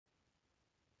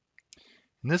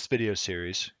In this video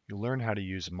series, you'll learn how to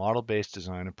use a model-based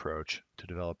design approach to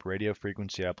develop radio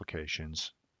frequency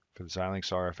applications for the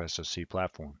Xilinx RFSoC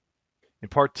platform. In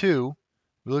part 2,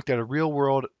 we looked at a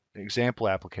real-world example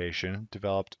application,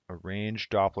 developed a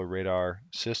range-Doppler radar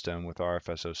system with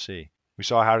RFSoC. We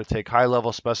saw how to take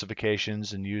high-level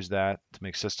specifications and use that to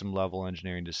make system-level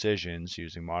engineering decisions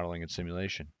using modeling and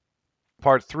simulation.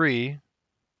 Part 3,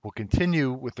 we'll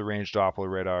continue with the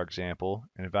range-Doppler radar example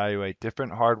and evaluate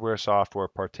different hardware-software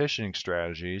partitioning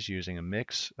strategies using a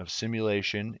mix of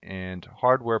simulation and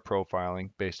hardware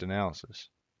profiling-based analysis.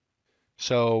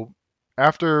 So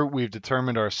after we've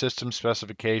determined our system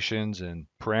specifications and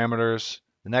parameters,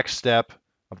 the next step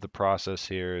of the process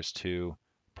here is to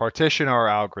partition our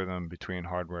algorithm between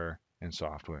hardware and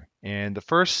software. And the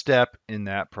first step in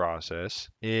that process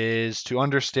is to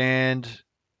understand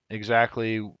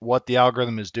exactly what the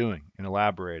algorithm is doing and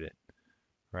elaborate it,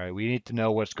 right? We need to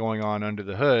know what's going on under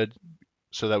the hood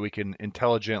so that we can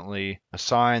intelligently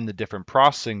assign the different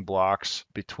processing blocks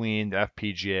between the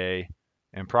FPGA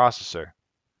and processor.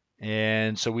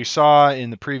 And so we saw in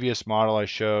the previous model I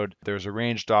showed there's a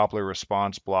range-Doppler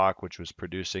response block which was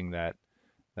producing that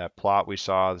plot we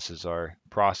saw. This is our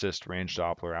processed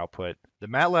range-Doppler output. The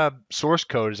MATLAB source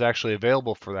code is actually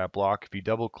available for that block. If you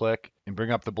double click and bring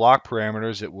up the block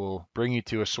parameters, it will bring you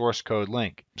to a source code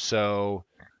link. So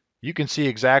you can see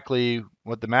exactly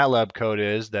what the MATLAB code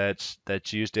is that's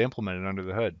used to implement it under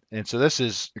the hood. And so this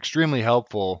is extremely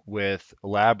helpful with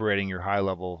elaborating your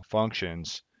high-level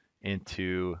functions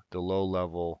into the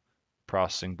low-level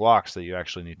processing blocks that you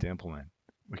actually need to implement.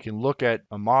 We can look at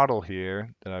a model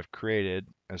here that I've created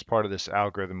as part of this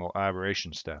algorithm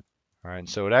elaboration step. All right, and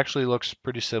so it actually looks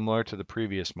pretty similar to the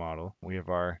previous model. We have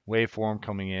our waveform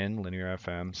coming in, linear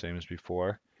FM, same as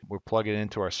before. We're plugging it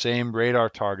into our same radar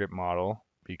target model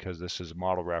because this is a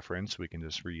model reference. We can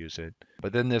just reuse it.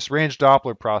 But then this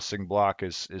range-Doppler processing block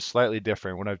is slightly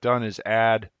different. What I've done is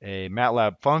add a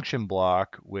MATLAB function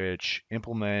block which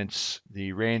implements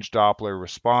the range-Doppler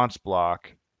response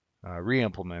block,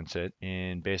 re-implements it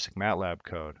in basic MATLAB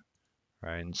code,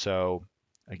 right? And so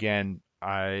again,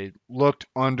 I looked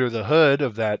under the hood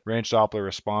of that range-Doppler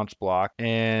response block,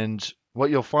 and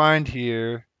what you'll find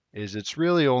here is it's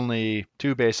really only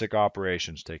two basic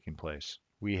operations taking place.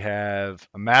 We have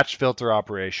a match filter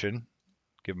operation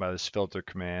given by this filter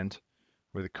command,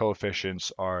 where the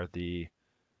coefficients are the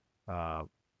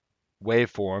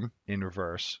waveform in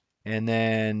reverse. And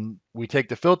then we take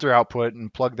the filter output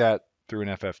and plug that through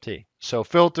an FFT. So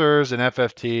filters and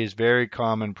FFTs, very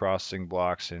common processing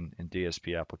blocks in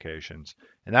DSP applications.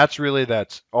 And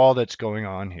that's all that's going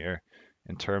on here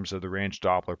in terms of the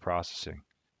range-Doppler processing.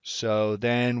 So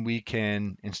then we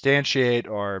can instantiate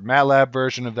our MATLAB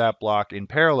version of that block in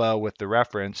parallel with the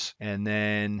reference and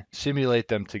then simulate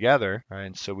them together, right?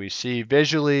 And so we see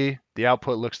visually the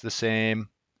output looks the same,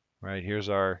 right? Here's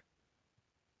our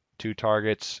two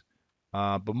targets.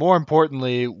 But more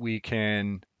importantly, we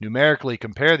can numerically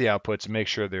compare the outputs and make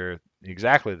sure they're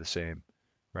exactly the same,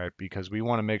 right? Because we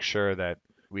want to make sure that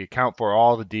we account for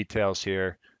all the details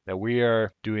here, that we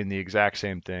are doing the exact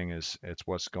same thing as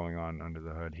what's going on under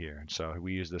the hood here. And so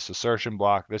we use this assertion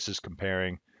block. This is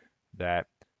comparing that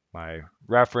my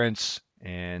reference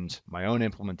and my own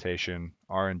implementation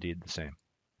are indeed the same.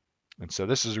 And so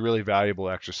this is a really valuable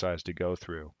exercise to go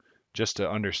through just to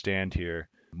understand here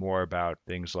more about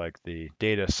things like the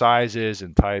data sizes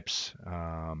and types.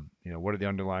 What are the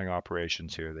underlying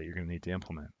operations here that you're going to need to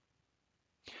implement?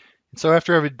 And so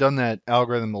after I've done that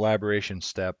algorithm elaboration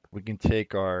step, we can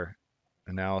take our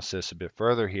analysis a bit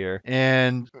further here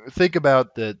and think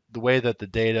about the way that the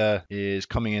data is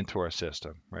coming into our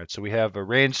system, right? So we have a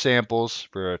range samples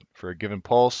for a given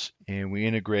pulse, and we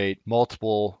integrate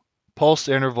multiple pulse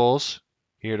intervals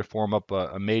here to form up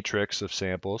a matrix of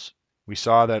samples. We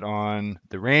saw that on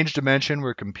the range dimension,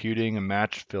 we're computing a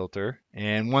match filter.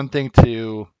 And one thing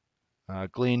to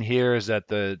glean here is that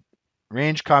the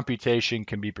range computation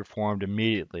can be performed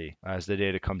immediately as the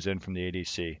data comes in from the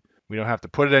ADC. We don't have to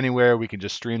put it anywhere. We can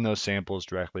just stream those samples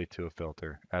directly to a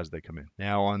filter as they come in.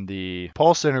 Now on the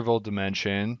pulse interval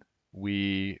dimension,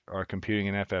 we are computing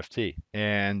an FFT.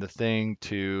 And the thing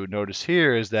to notice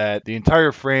here is that the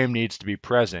entire frame needs to be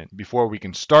present before we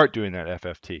can start doing that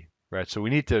FFT, right? So we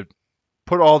need to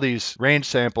put all these range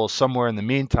samples somewhere in the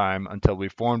meantime until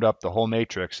we've formed up the whole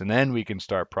matrix, and then we can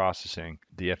start processing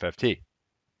the FFT.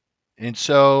 And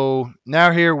so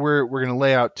now here we're going to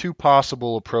lay out two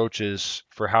possible approaches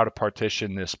for how to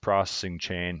partition this processing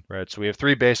chain, right? So we have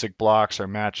three basic blocks, our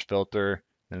match filter,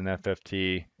 and an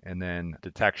FFT, and then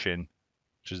detection,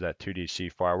 which is that 2D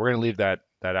CFAR. We're going to leave that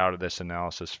out of this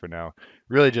analysis for now.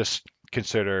 Really just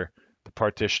consider the the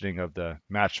partitioning of the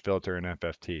match filter and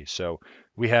FFT. So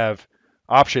we have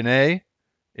option A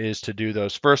is to do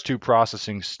those first two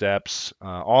processing steps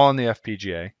all on the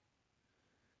FPGA.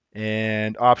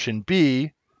 And option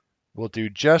B will do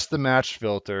just the match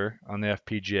filter on the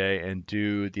FPGA and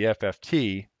do the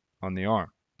FFT on the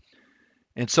ARM.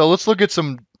 And so let's look at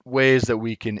some ways that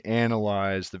we can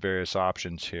analyze the various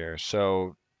options here.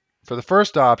 So for the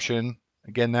first option,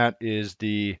 again, that is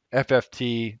the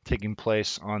FFT taking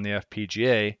place on the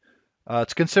FPGA.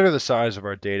 Let's consider the size of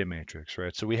our data matrix,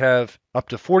 right? So we have up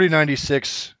to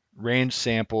 4096 range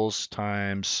samples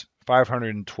times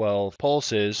 512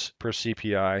 pulses per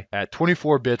CPI at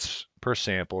 24 bits per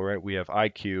sample, right? We have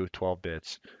IQ 12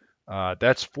 bits.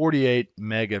 That's 48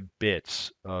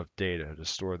 megabits of data to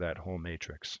store that whole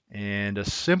matrix. And a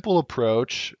simple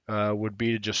approach would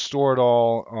be to just store it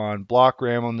all on block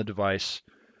RAM on the device.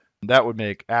 That would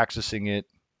make accessing it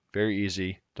very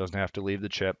easy. Doesn't have to leave the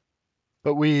chip.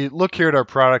 But we look here at our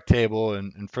product table,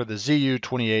 and for the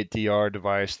ZU28DR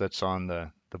device that's on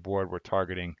the board we're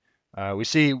targeting, we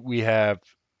see we have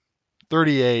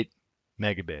 38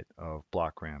 megabit of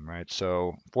block RAM, right?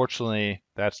 So fortunately,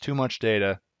 that's too much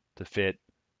data to fit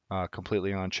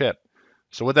completely on chip.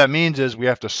 So what that means is we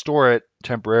have to store it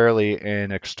temporarily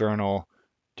in external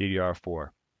DDR4,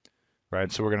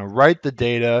 right? So we're going to write the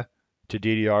data to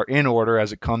DDR in order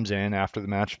as it comes in after the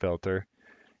match filter,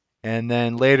 and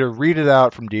then later read it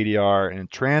out from DDR in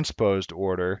transposed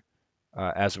order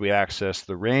as we access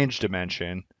the range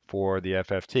dimension for the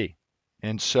FFT.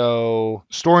 And so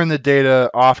storing the data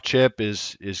off chip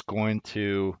is going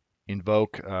to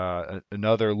invoke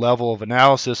another level of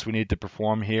analysis we need to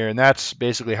perform here, and that's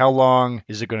basically how long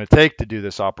is it going to take to do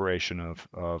this operation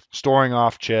of storing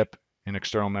off chip in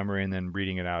external memory and then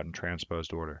reading it out in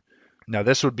transposed order. Now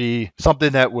this would be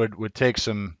something that would take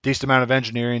some decent amount of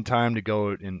engineering time to go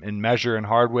and measure in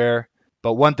hardware,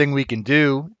 but one thing we can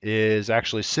do is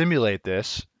actually simulate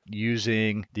this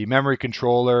using the memory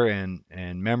controller and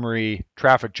memory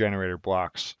traffic generator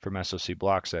blocks from SoC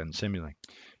Blockset and Simulink.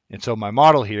 And so my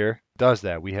model here does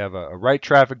that. We have a write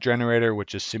traffic generator,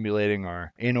 which is simulating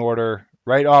our in-order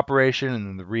write operation, and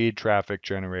then the read traffic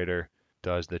generator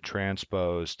does the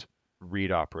transposed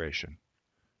read operation.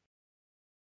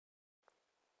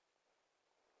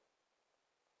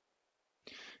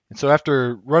 And so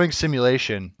after running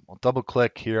simulation, I'll double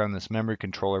click here on this memory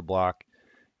controller block.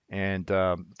 And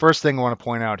first thing I want to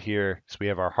point out here is we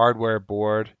have our hardware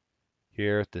board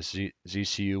here, the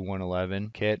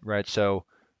ZCU111 kit, right? So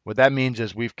what that means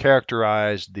is we've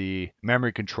characterized the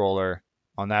memory controller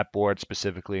on that board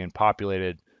specifically and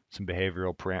populated some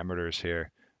behavioral parameters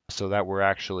here so that we're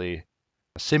actually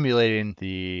simulating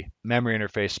the memory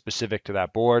interface specific to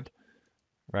that board,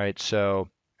 right? So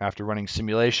after running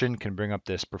simulation, can bring up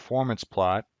this performance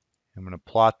plot. I'm going to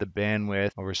plot the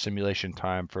bandwidth over simulation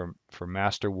time for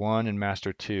master 1 and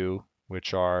master 2,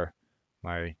 which are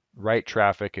my write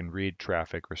traffic and read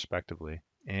traffic respectively.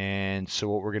 And so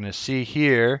what we're going to see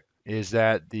here is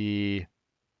that the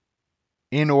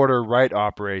in-order write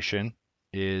operation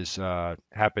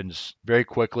happens very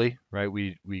quickly, right?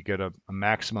 We get a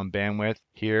maximum bandwidth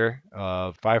here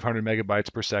of 500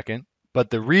 megabytes per second, but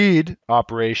the read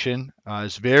operation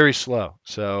is very slow.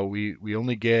 So we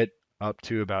only get up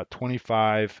to about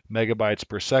 25 megabytes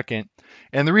per second.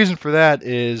 And the reason for that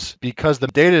is because the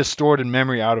data is stored in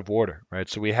memory out of order, right?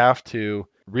 So we have to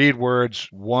read words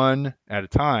one at a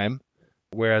time,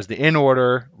 whereas the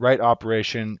in-order write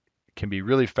operation can be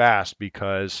really fast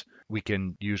because we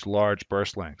can use large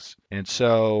burst lengths. And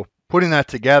so putting that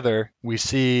together, we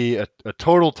see a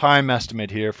total time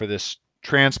estimate here for this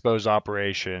transpose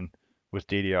operation with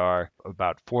DDR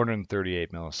about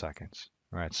 438 milliseconds,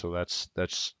 right? So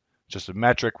that's just a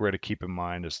metric we're to keep in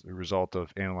mind as the result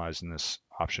of analyzing this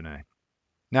option A.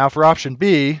 Now for option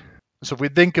B, so if we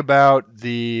think about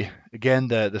the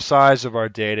size of our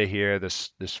data here,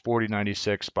 this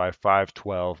 4096 by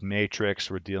 512 matrix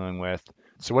we're dealing with.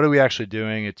 So what are we actually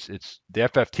doing? It's the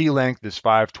FFT length is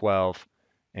 512,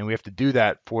 and we have to do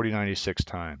that 4096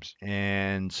 times.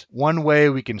 And one way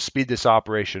we can speed this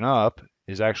operation up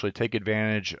is actually take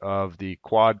advantage of the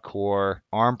quad-core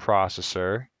ARM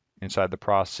processor inside the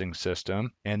processing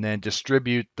system, and then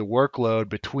distribute the workload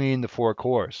between the 4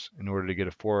 cores in order to get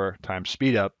a 4 times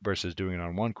speed up versus doing it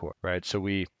on 1 core, right? So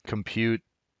we compute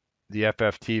the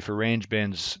FFT for range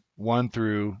bins 1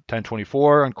 through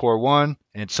 1024 on core 1,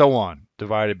 and so on,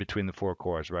 divided between the 4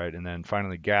 cores, right? And then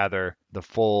finally gather the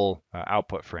full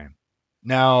output frame.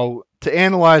 Now, to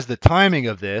analyze the timing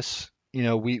of this,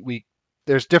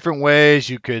 there's different ways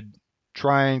you could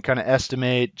try and kind of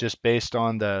estimate just based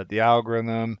on the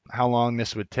algorithm how long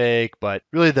this would take, but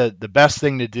really the best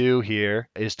thing to do here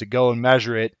is to go and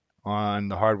measure it on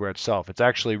the hardware itself. It's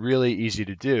actually really easy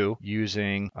to do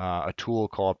using a tool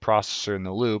called Processor in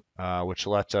the Loop, which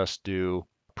lets us do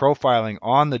profiling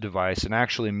on the device and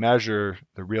actually measure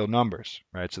the real numbers,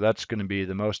 right? So that's going to be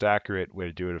the most accurate way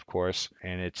to do it, of course,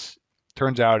 and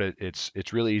turns out it's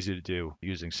really easy to do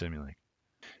using Simulink.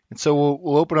 And so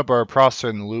we'll open up our processor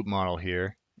in the loop model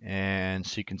here. And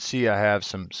so you can see I have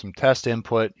some test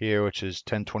input here, which is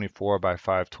 1024 by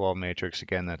 512 matrix.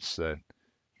 Again, that's the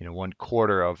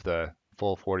 1/4 of the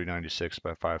full 4096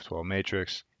 by 512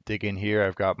 matrix. Dig in here,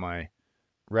 I've got my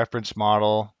reference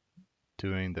model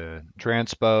doing the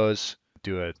transpose,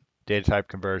 do a data type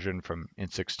conversion from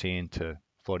int16 to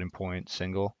floating point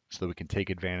single so that we can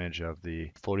take advantage of the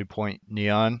floating point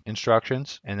neon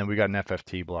instructions. And then we got an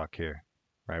FFT block here,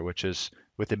 right? Which is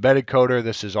with embedded coder,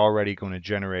 this is already going to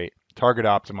generate target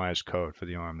optimized code for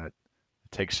the ARM that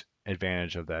takes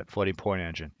advantage of that floating point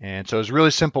engine. And so it's a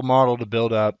really simple model to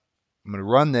build up. I'm going to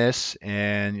run this,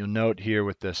 and you'll note here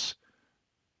with this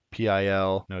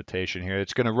PIL notation here,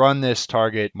 it's going to run this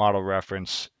target model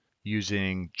reference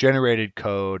using generated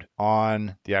code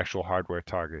on the actual hardware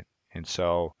target. And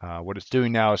so what it's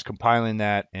doing now is compiling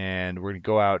that, and we're going to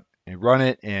go out and run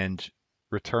it and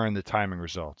return the timing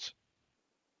results.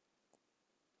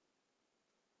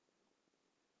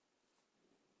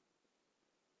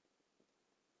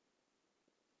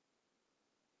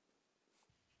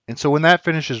 And so when that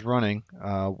finishes running,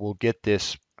 we'll get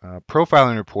this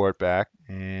profiling report back,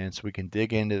 and so we can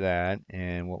dig into that,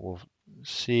 and what we'll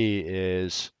see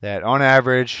is that on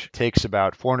average it takes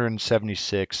about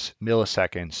 476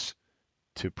 milliseconds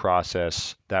to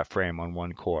process that frame on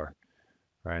one core.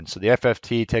 Right? And so the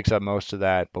FFT takes up most of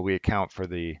that, but we account for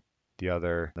the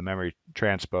memory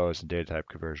transpose and data type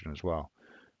conversion as well.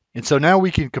 And so now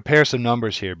we can compare some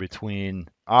numbers here between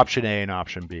option A and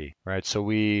option B, right? So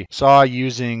we saw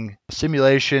using a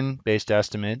simulation-based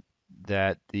estimate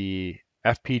that the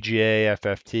FPGA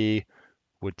FFT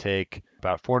would take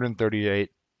about 438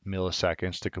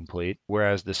 milliseconds to complete,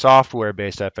 whereas the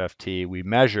software-based FFT we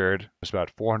measured was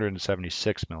about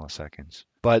 476 milliseconds.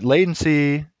 But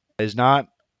latency is not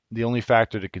the only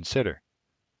factor to consider.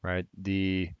 Right,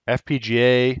 the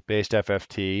FPGA-based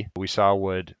FFT we saw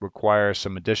would require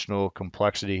some additional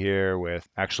complexity here with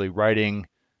actually writing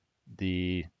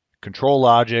the control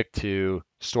logic to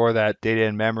store that data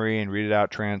in memory and read it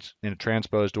out in a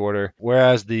transposed order,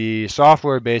 whereas the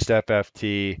software-based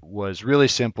FFT was really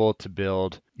simple to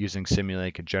build using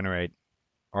Simulink and generate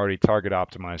already target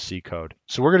optimized C code.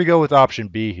 So we're going to go with option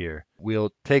B here.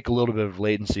 We'll take a little bit of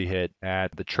latency hit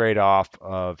at the trade-off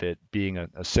of it being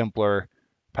a simpler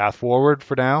path forward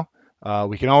for now.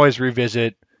 We can always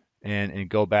revisit and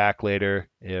go back later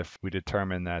if we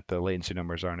determine that the latency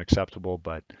numbers aren't acceptable,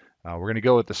 but we're going to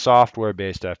go with the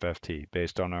software-based FFT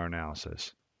based on our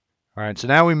analysis. All right, so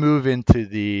now we move into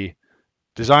the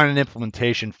design and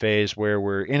implementation phase where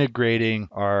we're integrating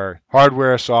our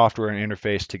hardware, software, and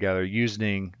interface together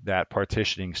using that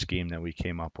partitioning scheme that we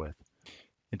came up with.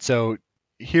 And so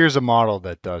here's a model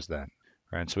that does that.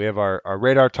 Right, so we have our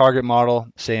radar target model,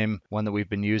 same one that we've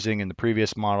been using in the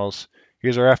previous models.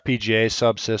 Here's our FPGA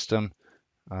subsystem,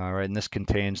 right, and this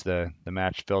contains the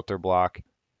matched filter block.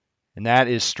 And that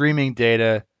is streaming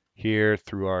data here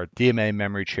through our DMA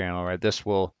memory channel, right? This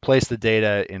will place the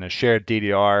data in a shared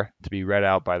DDR to be read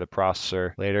out by the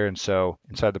processor later. And so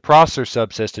inside the processor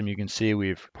subsystem, you can see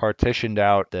we've partitioned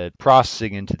out the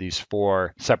processing into these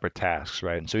 4 separate tasks,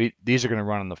 right? And so these are going to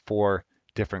run on the 4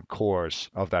 different cores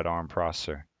of that ARM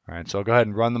processor. All right, so I'll go ahead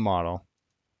and run the model.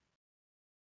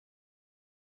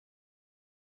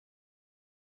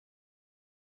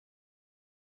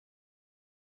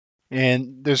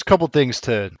 And there's a couple things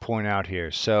to point out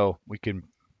here. So we can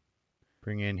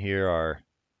bring in here our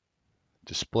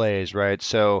displays, right?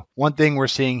 So one thing we're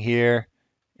seeing here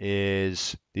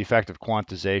is the effect of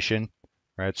quantization,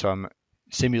 right? So I'm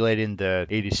simulating the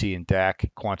ADC and DAC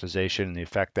quantization and the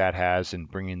effect that has in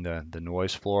bringing the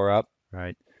noise floor up,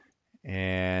 right?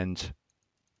 And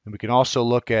we can also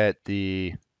look at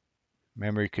the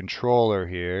memory controller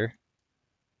here.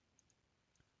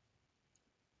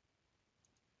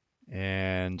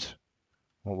 And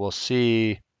what we'll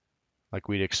see, like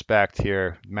we'd expect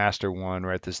here, master 1,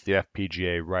 right? This is the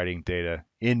FPGA writing data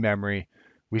in memory.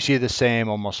 We see the same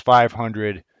almost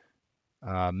 500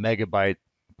 megabyte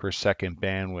per second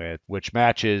bandwidth, which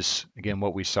matches, again,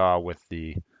 what we saw with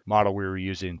the model we were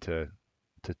using to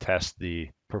test the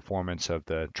performance of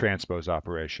the transpose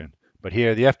operation. But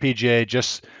here, the FPGA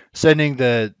just sending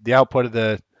the output of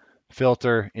the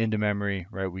filter into memory,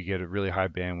 right? We get a really high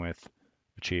bandwidth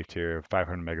achieved here of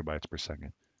 500 megabytes per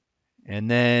second. And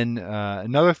then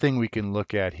another thing we can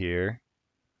look at here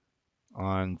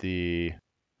on the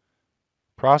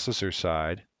processor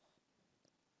side.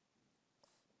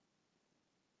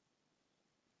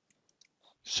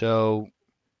 So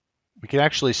we can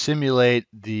actually simulate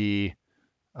the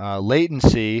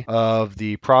latency of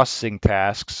the processing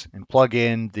tasks and plug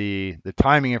in the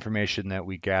timing information that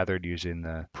we gathered using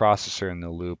the processor in the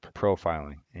loop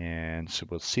profiling. And so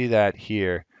we'll see that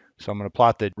here. So I'm going to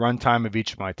plot the runtime of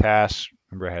each of my tasks.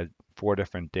 Remember, I had 4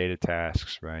 different data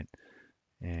tasks, right?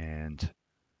 And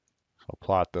I'll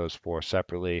plot those 4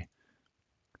 separately.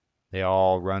 They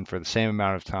all run for the same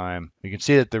amount of time. You can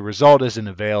see that the result isn't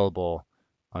available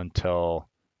until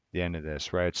the end of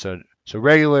this, right? So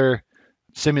regular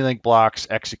Simulink blocks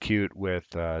execute with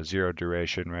 0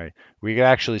 duration, right? We can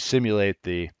actually simulate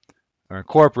or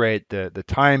incorporate the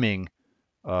timing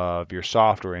of your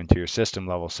software into your system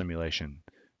level simulation,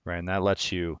 right? And that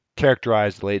lets you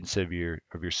characterize the latency of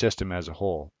your system as a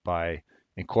whole by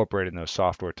incorporating those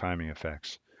software timing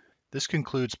effects. This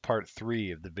concludes part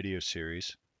 3 of the video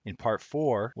series. In part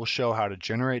 4, we'll show how to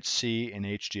generate C and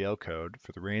HDL code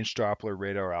for the range-Doppler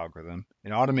radar algorithm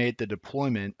and automate the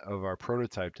deployment of our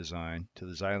prototype design to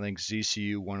the Xilinx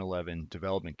ZCU111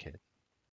 development kit.